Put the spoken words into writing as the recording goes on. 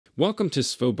Welcome to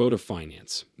Svoboda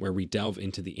Finance, where we delve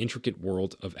into the intricate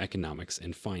world of economics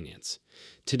and finance.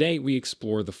 Today, we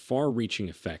explore the far-reaching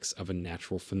effects of a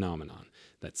natural phenomenon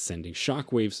that's sending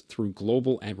shockwaves through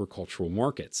global agricultural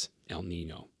markets, El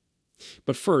Niño.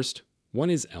 But first, what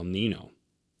is El Niño?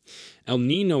 El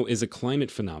Niño is a climate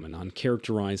phenomenon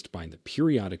characterized by the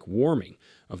periodic warming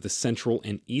of the central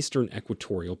and eastern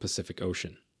equatorial Pacific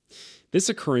Ocean. This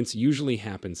occurrence usually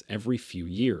happens every few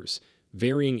years,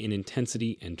 varying in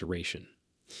intensity and duration.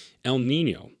 El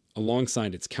Niño,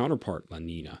 alongside its counterpart La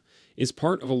Niña, is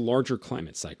part of a larger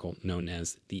climate cycle known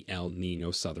as the El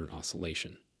Niño Southern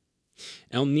Oscillation.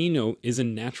 El Niño is a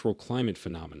natural climate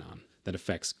phenomenon that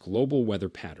affects global weather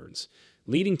patterns,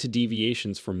 leading to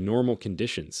deviations from normal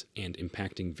conditions and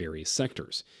impacting various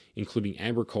sectors, including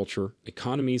agriculture,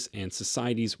 economies, and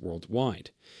societies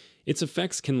worldwide. Its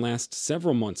effects can last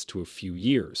several months to a few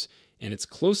years, and it's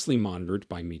closely monitored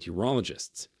by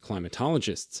meteorologists,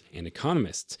 climatologists, and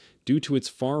economists due to its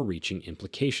far-reaching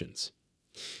implications.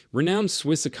 Renowned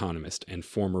Swiss economist and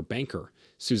former banker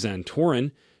Susanne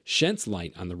Toren sheds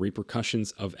light on the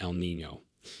repercussions of El Niño.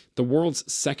 The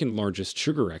world's second-largest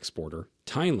sugar exporter,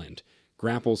 Thailand,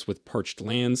 grapples with parched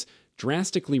lands,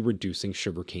 drastically reducing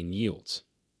sugarcane yields.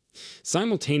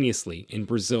 Simultaneously, in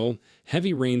Brazil,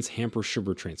 heavy rains hamper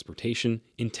sugar transportation,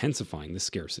 intensifying the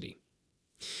scarcity.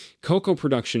 Cocoa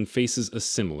production faces a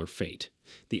similar fate.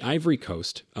 The Ivory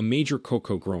Coast, a major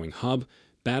cocoa-growing hub,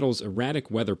 battles erratic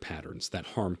weather patterns that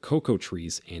harm cocoa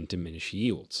trees and diminish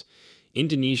yields.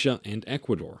 Indonesia and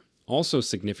Ecuador, also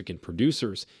significant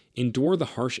producers, endure the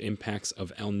harsh impacts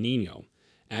of El Niño,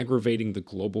 aggravating the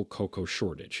global cocoa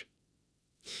shortage.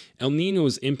 El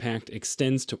Niño's impact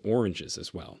extends to oranges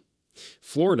as well.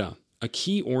 Florida, a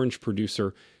key orange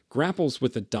producer, grapples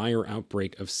with a dire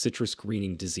outbreak of citrus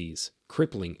greening disease,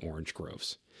 crippling orange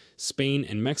groves. Spain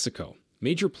and Mexico,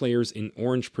 major players in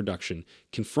orange production,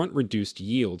 confront reduced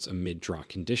yields amid drought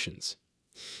conditions.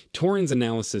 Toren's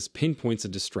analysis pinpoints a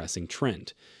distressing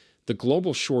trend. The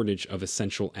global shortage of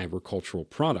essential agricultural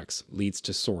products leads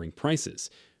to soaring prices,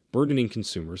 burdening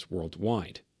consumers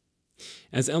worldwide.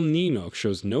 As El Niño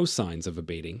shows no signs of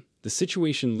abating, the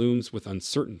situation looms with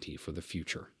uncertainty for the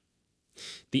future.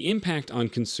 The impact on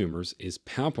consumers is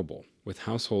palpable, with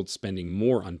households spending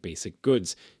more on basic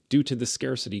goods due to the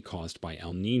scarcity caused by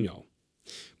El Niño.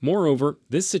 Moreover,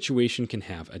 this situation can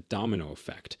have a domino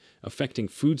effect, affecting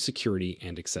food security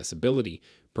and accessibility,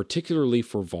 particularly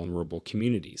for vulnerable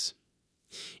communities.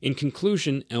 In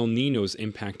conclusion, El Niño's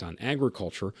impact on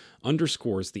agriculture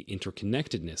underscores the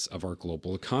interconnectedness of our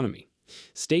global economy.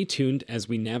 Stay tuned as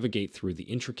we navigate through the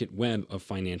intricate web of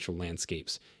financial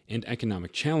landscapes and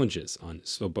economic challenges on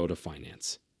Svoboda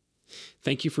Finance.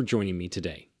 Thank you for joining me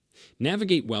today.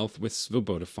 Navigate wealth with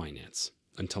Svoboda Finance.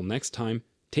 Until next time,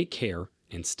 take care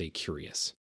and stay curious.